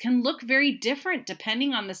boundaries can look very different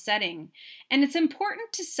depending on the setting, and it's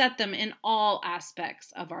important to set them in all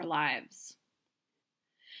aspects of our lives.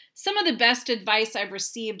 Some of the best advice I've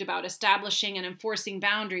received about establishing and enforcing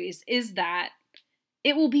boundaries is that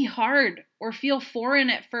it will be hard or feel foreign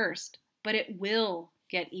at first, but it will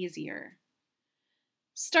get easier.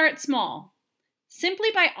 Start small, simply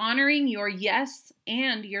by honoring your yes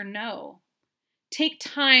and your no. Take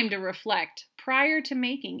time to reflect prior to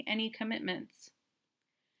making any commitments.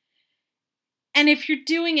 And if you're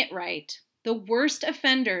doing it right, the worst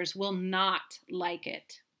offenders will not like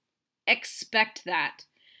it. Expect that.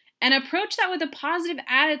 And approach that with a positive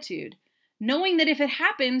attitude, knowing that if it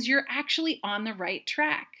happens, you're actually on the right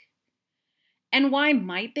track. And why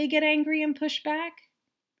might they get angry and push back?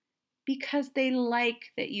 Because they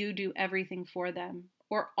like that you do everything for them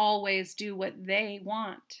or always do what they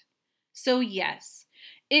want. So yes,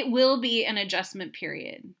 it will be an adjustment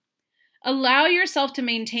period. Allow yourself to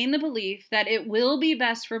maintain the belief that it will be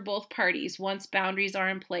best for both parties once boundaries are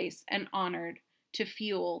in place and honored to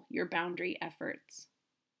fuel your boundary efforts.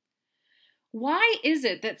 Why is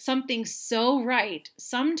it that something so right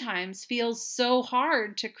sometimes feels so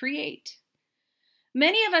hard to create?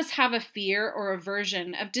 Many of us have a fear or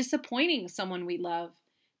aversion of disappointing someone we love,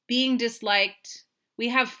 being disliked. We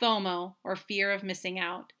have FOMO, or fear of missing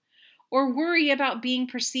out, or worry about being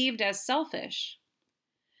perceived as selfish.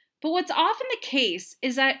 But what's often the case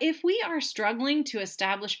is that if we are struggling to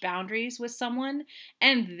establish boundaries with someone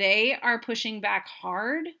and they are pushing back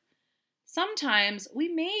hard, sometimes we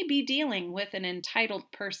may be dealing with an entitled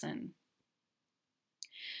person.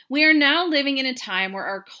 We are now living in a time where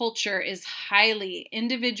our culture is highly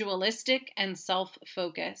individualistic and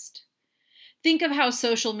self-focused. Think of how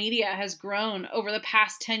social media has grown over the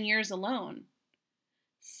past 10 years alone.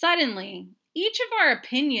 Suddenly, each of our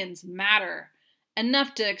opinions matter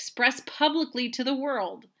enough to express publicly to the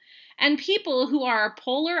world, and people who are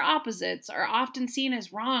polar opposites are often seen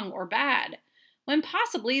as wrong or bad, when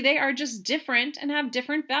possibly they are just different and have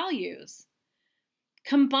different values.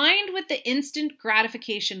 Combined with the instant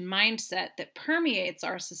gratification mindset that permeates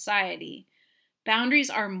our society, boundaries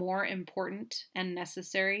are more important and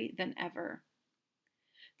necessary than ever.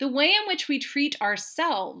 The way in which we treat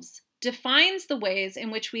ourselves defines the ways in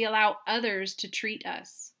which we allow others to treat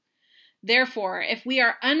us. Therefore, if we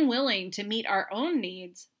are unwilling to meet our own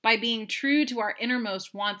needs by being true to our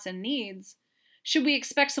innermost wants and needs, should we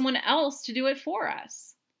expect someone else to do it for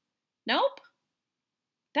us? Nope.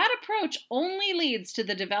 That approach only leads to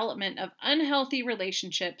the development of unhealthy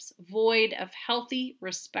relationships void of healthy,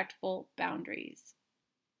 respectful boundaries.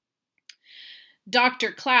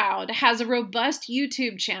 Dr. Cloud has a robust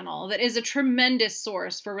YouTube channel that is a tremendous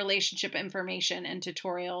source for relationship information and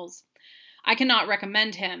tutorials. I cannot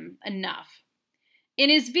recommend him enough. In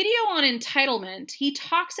his video on entitlement, he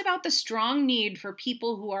talks about the strong need for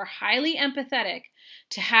people who are highly empathetic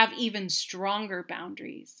to have even stronger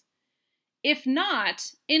boundaries. If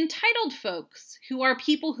not, entitled folks, who are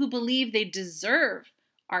people who believe they deserve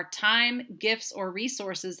our time, gifts, or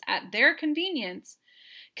resources at their convenience,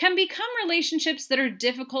 can become relationships that are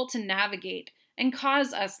difficult to navigate and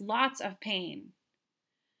cause us lots of pain.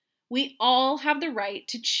 We all have the right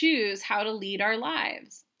to choose how to lead our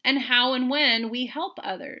lives and how and when we help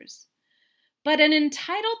others. But an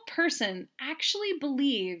entitled person actually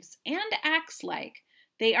believes and acts like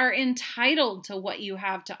they are entitled to what you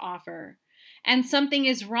have to offer. And something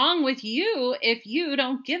is wrong with you if you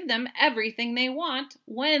don't give them everything they want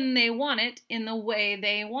when they want it in the way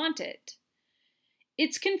they want it.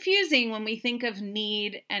 It's confusing when we think of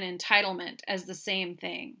need and entitlement as the same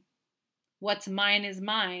thing. What's mine is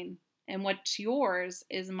mine, and what's yours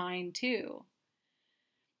is mine too.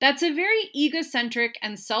 That's a very egocentric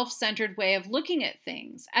and self-centered way of looking at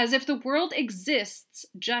things, as if the world exists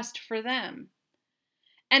just for them.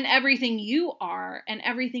 And everything you are and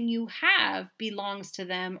everything you have belongs to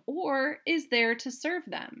them or is there to serve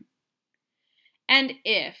them. And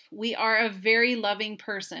if we are a very loving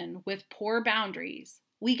person with poor boundaries,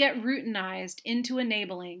 we get routinized into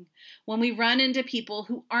enabling when we run into people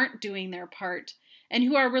who aren't doing their part and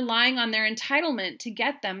who are relying on their entitlement to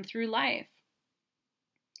get them through life.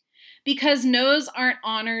 Because no's aren't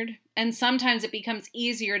honored, and sometimes it becomes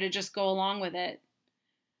easier to just go along with it.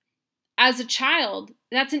 As a child,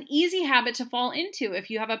 that's an easy habit to fall into if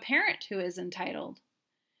you have a parent who is entitled.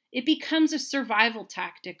 It becomes a survival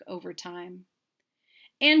tactic over time.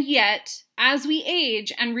 And yet, as we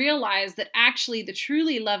age and realize that actually the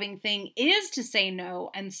truly loving thing is to say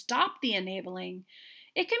no and stop the enabling,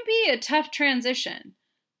 it can be a tough transition,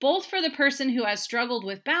 both for the person who has struggled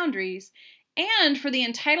with boundaries and for the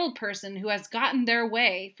entitled person who has gotten their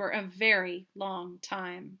way for a very long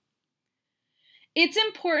time. It's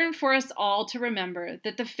important for us all to remember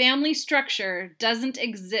that the family structure doesn't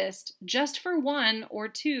exist just for one or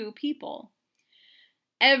two people.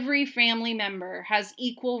 Every family member has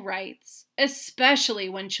equal rights, especially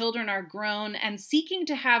when children are grown and seeking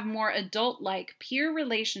to have more adult-like peer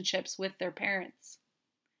relationships with their parents.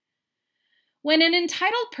 When an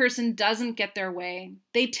entitled person doesn't get their way,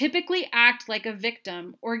 they typically act like a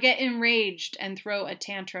victim or get enraged and throw a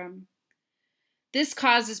tantrum. This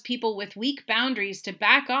causes people with weak boundaries to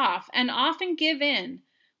back off and often give in,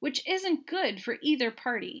 which isn't good for either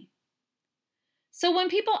party. So when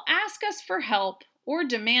people ask us for help or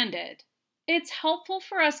demand it, it's helpful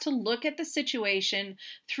for us to look at the situation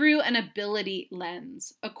through an ability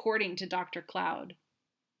lens, according to Dr. Cloud.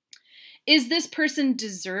 Is this person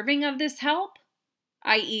deserving of this help?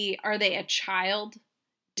 i.e., are they a child,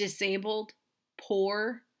 disabled,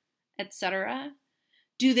 poor, etc.?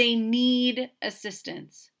 Do they need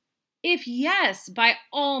assistance? If yes, by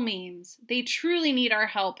all means, they truly need our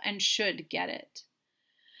help and should get it.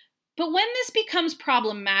 But when this becomes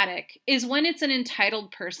problematic is when it's an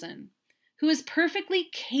entitled person who is perfectly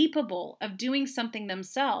capable of doing something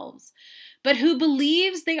themselves, but who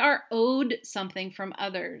believes they are owed something from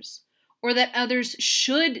others, or that others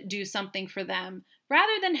should do something for them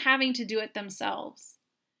rather than having to do it themselves.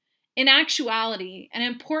 In actuality, an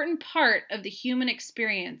important part of the human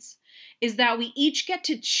experience is that we each get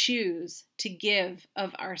to choose to give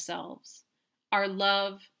of ourselves, our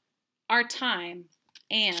love, our time,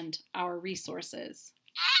 and our resources.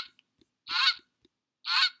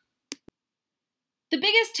 The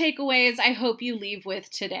biggest takeaways I hope you leave with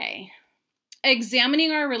today.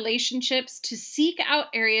 Examining our relationships to seek out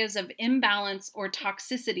areas of imbalance or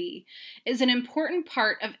toxicity is an important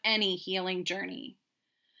part of any healing journey.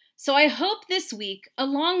 So I hope this week,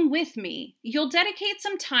 along with me, you'll dedicate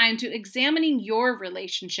some time to examining your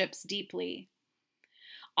relationships deeply.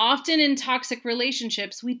 Often in toxic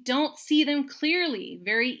relationships, we don't see them clearly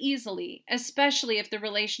very easily, especially if the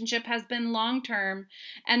relationship has been long-term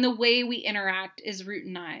and the way we interact is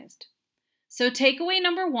routinized. So takeaway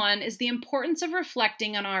number 1 is the importance of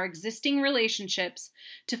reflecting on our existing relationships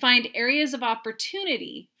to find areas of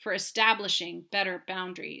opportunity for establishing better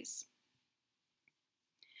boundaries.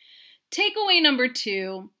 Takeaway number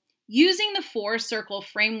 2, using the 4-circle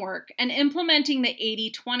framework and implementing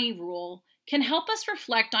the 80-20 rule can help us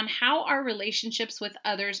reflect on how our relationships with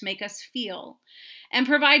others make us feel and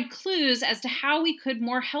provide clues as to how we could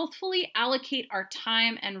more healthfully allocate our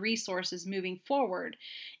time and resources moving forward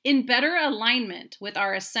in better alignment with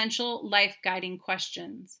our essential life-guiding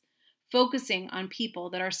questions, focusing on people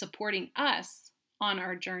that are supporting us on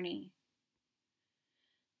our journey.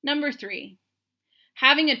 Number 3.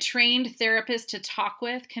 Having a trained therapist to talk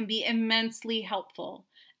with can be immensely helpful,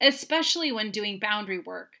 especially when doing boundary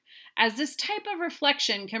work, as this type of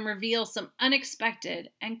reflection can reveal some unexpected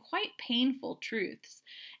and quite painful truths,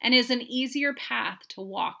 and is an easier path to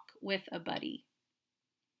walk with a buddy.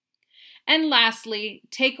 And lastly,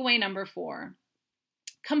 takeaway number 4.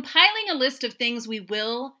 Compiling a list of things we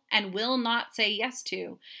will and will not say yes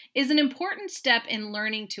to is an important step in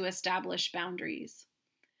learning to establish boundaries.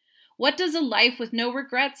 What does a life with no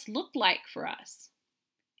regrets look like for us?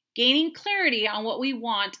 Gaining clarity on what we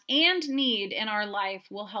want and need in our life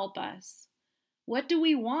will help us. What do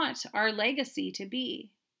we want our legacy to be?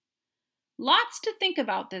 Lots to think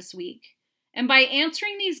about this week, and by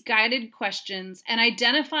answering these guided questions and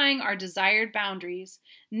identifying our desired boundaries,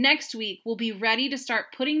 next week we'll be ready to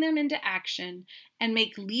start putting them into action and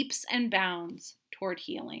make leaps and bounds toward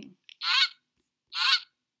healing.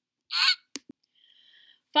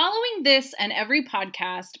 Following this and every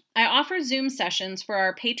podcast, I offer Zoom sessions for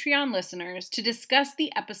our Patreon listeners to discuss the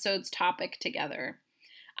episode's topic together.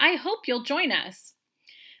 I hope you'll join us.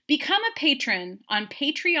 Become a patron on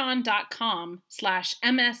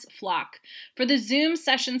patreon.com/msflock for the Zoom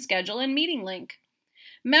session schedule and meeting link.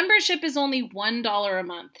 Membership is only $1 a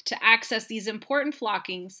month to access these important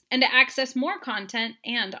flockings and to access more content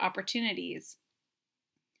and opportunities.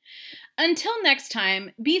 Until next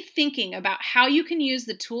time, be thinking about how you can use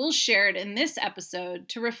the tools shared in this episode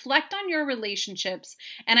to reflect on your relationships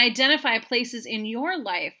and identify places in your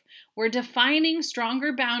life where defining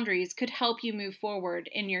stronger boundaries could help you move forward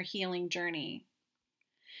in your healing journey.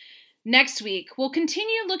 Next week, we'll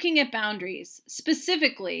continue looking at boundaries.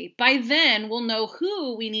 Specifically, by then, we'll know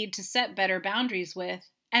who we need to set better boundaries with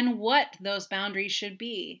and what those boundaries should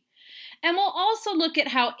be. And we'll also look at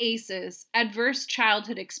how ACEs, adverse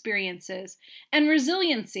childhood experiences, and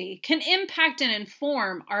resiliency can impact and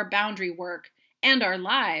inform our boundary work and our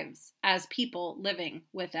lives as people living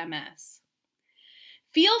with MS.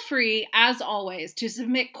 Feel free, as always, to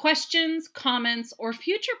submit questions, comments, or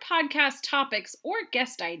future podcast topics or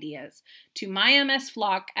guest ideas to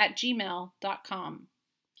mymsflock@gmail.com.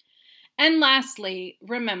 And lastly,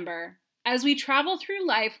 remember, as we travel through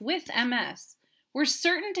life with MS, we're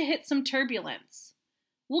certain to hit some turbulence.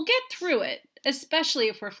 We'll get through it, especially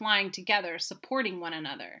if we're flying together, supporting one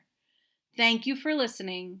another. Thank you for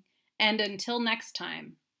listening, and until next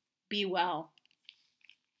time, be well.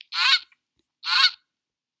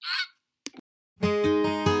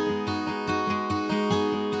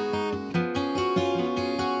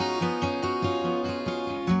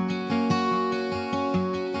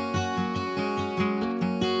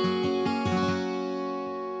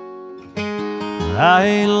 I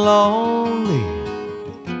ain't lonely,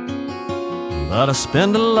 but I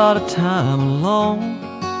spend a lot of time alone,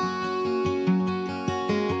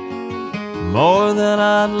 more than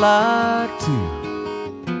I'd like to,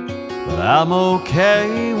 but I'm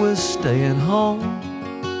okay with staying home.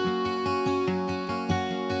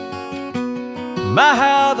 My,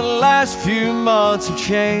 how the last few months have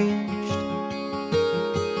changed.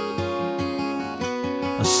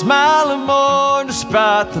 I'm smiling more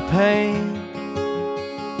despite the pain.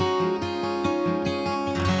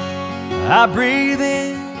 I breathe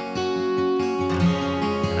in,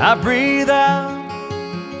 I breathe out.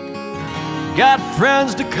 Got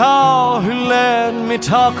friends to call who let me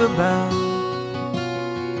talk about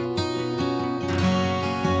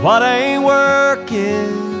what ain't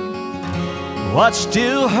working, what's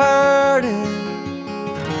still hurting,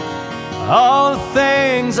 all the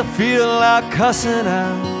things I feel like cussing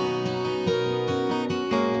out.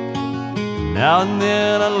 Now and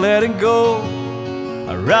then I let it go.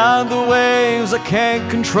 I ride the waves I can't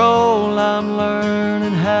control. I'm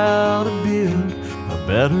learning how to build a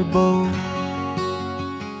better boat.